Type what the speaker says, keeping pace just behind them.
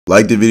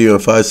Like the video in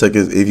 5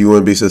 seconds if you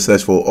want to be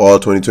successful all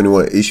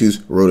 2021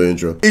 issues. Roll the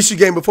intro. Issue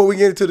game. Before we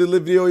get into the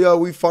video, y'all,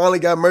 we finally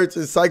got merch.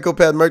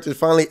 Psychopath merch is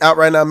finally out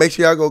right now. Make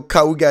sure y'all go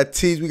cop. We got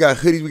tees, we got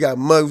hoodies, we got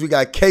mugs, we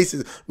got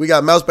cases, we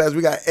got mouse pads,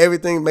 we got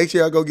everything. Make sure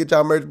y'all go get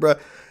y'all merch, bro.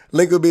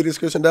 Link will be in the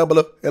description down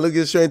below. And let's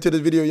get straight into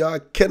this video, y'all.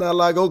 Cannot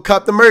lie. Go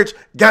cop the merch,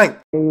 gang.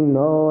 You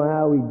know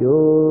how we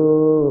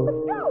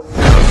do. Know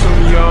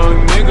some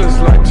young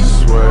niggas like to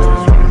swear.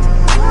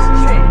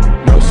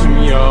 Know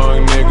some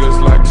young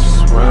niggas like to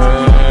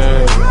swear.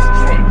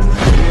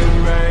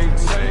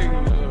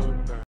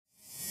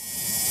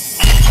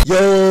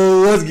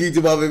 Yo, what's good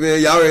to my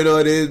man? Y'all already know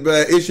what it is, bro.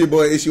 It's your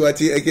boy, Issue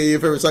IT, aka your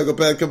favorite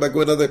psychopath. Come back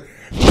with another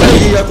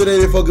y'all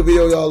today fucking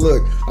video, y'all.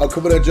 Look, I'm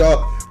coming at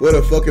y'all with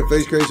a fucking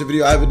face creation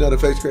video. I haven't done a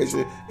face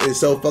creation in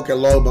so fucking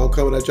long, but I'm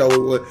coming at y'all with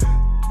one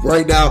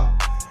right now.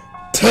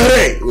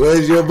 Today,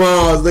 where's your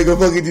balls? Nigga,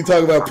 fucking you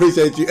talking about?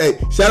 Appreciate you. Hey,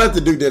 shout out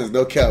to Duke Dennis,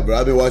 no cap, bro.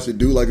 I've been watching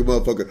Duke like a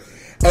motherfucker.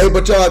 Hey,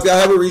 but y'all, if y'all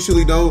haven't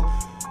recently known,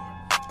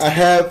 I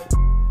have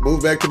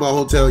moved back to my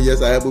hometown.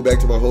 Yes, I have moved back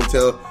to my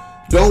hometown.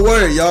 Don't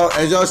worry, y'all.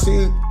 As y'all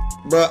see,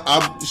 bro,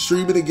 I'm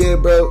streaming again,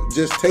 bro.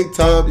 Just take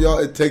time, y'all.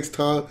 It takes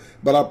time.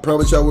 But I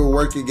promise y'all we're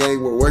working,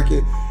 gang. We're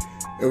working.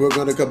 And we're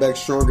going to come back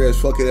stronger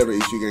as fucking ever,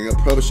 issue gang.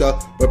 I promise y'all.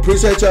 But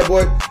appreciate y'all,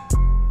 boy.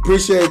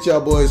 Appreciate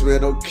y'all, boys,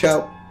 man. Don't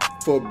count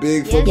for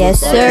big fucking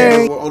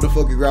 5K. We're on the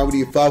fucking ground. We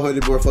need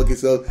 500 more fucking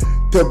subs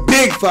to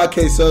big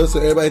 5K subs. So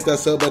everybody hit that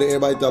sub button.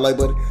 Everybody hit that like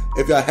button.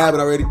 If y'all haven't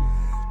already.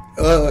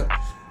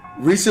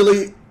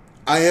 Recently,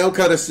 I am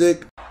kind of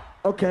sick.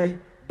 Okay,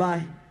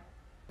 bye.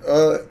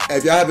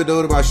 If y'all haven't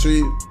known in my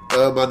stream,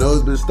 my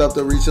nose been stuffed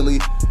up recently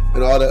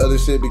and all that other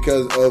shit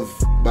because of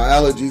my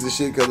allergies and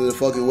shit, because of the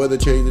fucking weather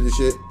changing and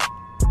shit.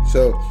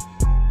 So,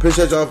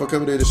 appreciate y'all for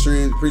coming in the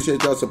stream.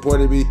 Appreciate y'all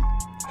supporting me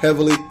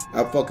heavily.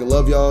 I fucking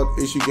love y'all.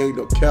 Issue gang,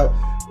 don't count.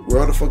 We're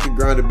on the fucking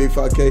grind to big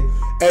 5K.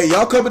 Hey,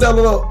 y'all comment down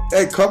below.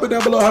 Hey, comment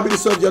down below how many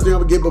subs y'all think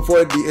I'm gonna get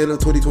before the end of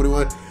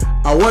 2021.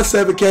 I want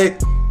 7K,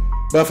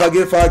 but if I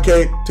get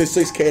 5K to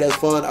 6K, that's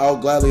fun. I'll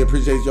gladly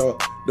appreciate y'all.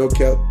 Don't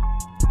count.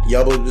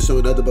 Y'all both been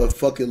showing nothing but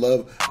fucking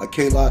love. I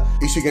can't lie.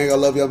 Issue gang, I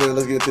love y'all, man.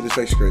 Let's get into this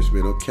face creation,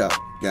 man. Don't count,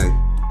 gang.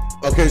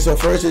 Okay, so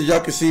first, as y'all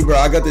can see, bro,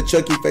 I got the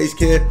Chucky face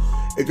can.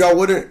 If y'all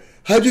wondering,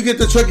 how'd you get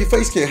the Chucky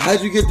face can?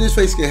 How'd you get this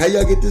face can? How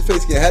y'all get this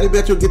face can? How did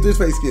Metro get this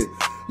face can?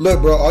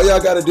 Look, bro, all y'all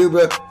gotta do,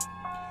 bro,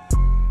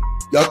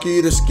 y'all can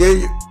either scan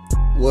your,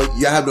 well,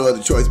 y'all have no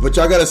other choice, but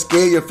y'all gotta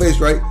scan your face,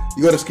 right?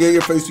 You gotta scan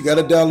your face. You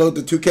gotta download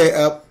the 2K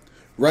app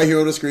right here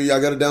on the screen. Y'all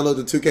gotta download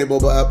the 2K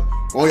mobile app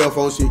on your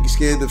phone so you can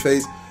scan the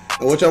face.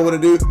 And what y'all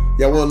want to do,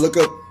 y'all want to look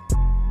up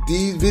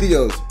these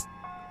videos.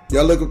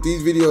 Y'all look up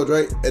these videos,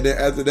 right? And then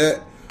after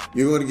that,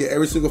 you're going to get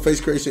every single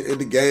face creation in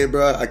the game,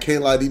 bro. I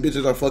can't lie. These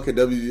bitches are fucking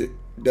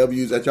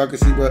W's. As y'all can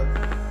see, bro,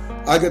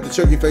 I got the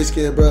Chucky face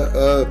cam,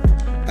 bro.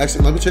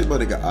 Actually, let me change my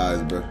nigga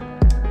eyes, bro.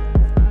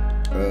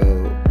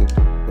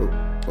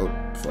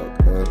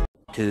 Fuck.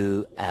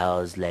 2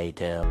 hours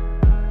later.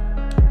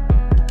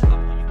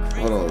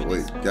 Hold on,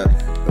 wait.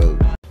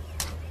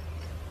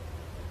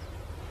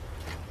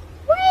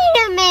 Wait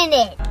a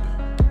minute.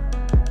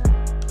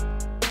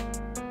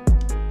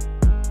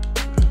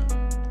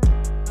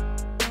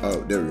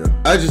 Oh, there we go.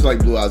 I just like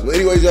blue eyes. But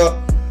anyways, y'all,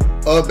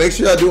 make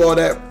sure y'all do all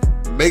that.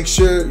 Make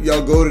sure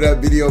y'all go to that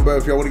video, bro.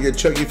 If y'all want to get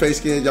Chucky face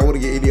skin, y'all want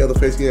to get any other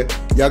face skin,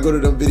 y'all go to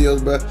them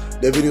videos, bro.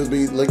 Their videos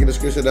be linked in the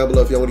description down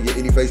below if y'all want to get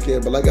any face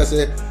skin. But like I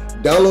said,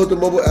 download the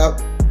mobile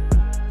app.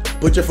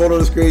 Put your phone on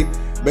the screen.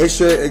 Make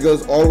sure it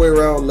goes all the way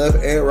around, left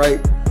and right,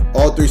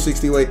 all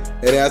 360 way.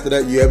 And after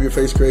that, you have your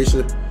face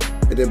creation.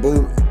 And then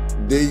boom,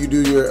 then you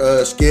do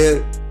your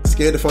scan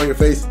to find your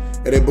face.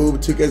 And then boom,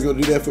 2K is going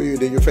to do that for you.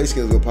 And then your face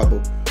skin is going to pop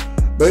up.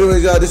 But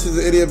anyways, y'all, this is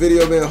an idiot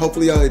video, man.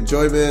 Hopefully y'all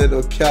enjoy, man.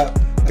 No cap.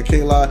 I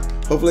can't lie.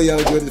 Hopefully y'all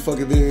enjoyed this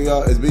fucking video,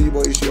 y'all. It's been your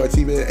boy, Issue IT,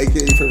 man, aka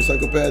your favorite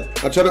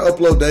psychopath. I'm trying to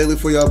upload daily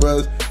for y'all,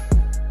 bros.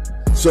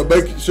 So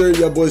make sure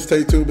y'all boys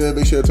stay tuned, man.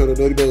 Make sure you turn on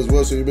the notification bell as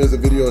well so you miss a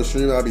video on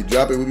stream. I'll be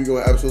dropping. We'll be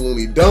going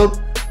absolutely dumb.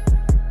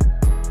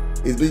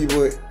 It's been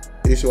your boy,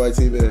 Issue IT,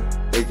 man,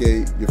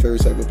 aka your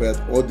favorite psychopath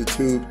on the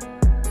tube.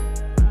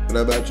 And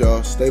I'm out,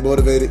 y'all. Stay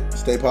motivated.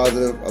 Stay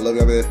positive. I love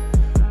y'all, man.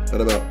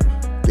 And I'm out.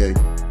 Gang.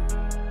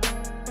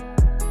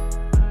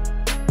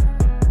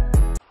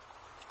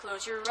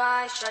 Close your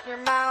eyes, shut your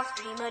mouth,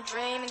 dream a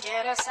dream and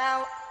get us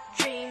out.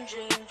 Dream,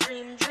 dream,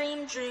 dream,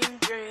 dream, dream,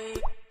 dream.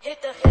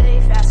 Hit the hay,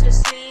 fast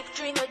asleep.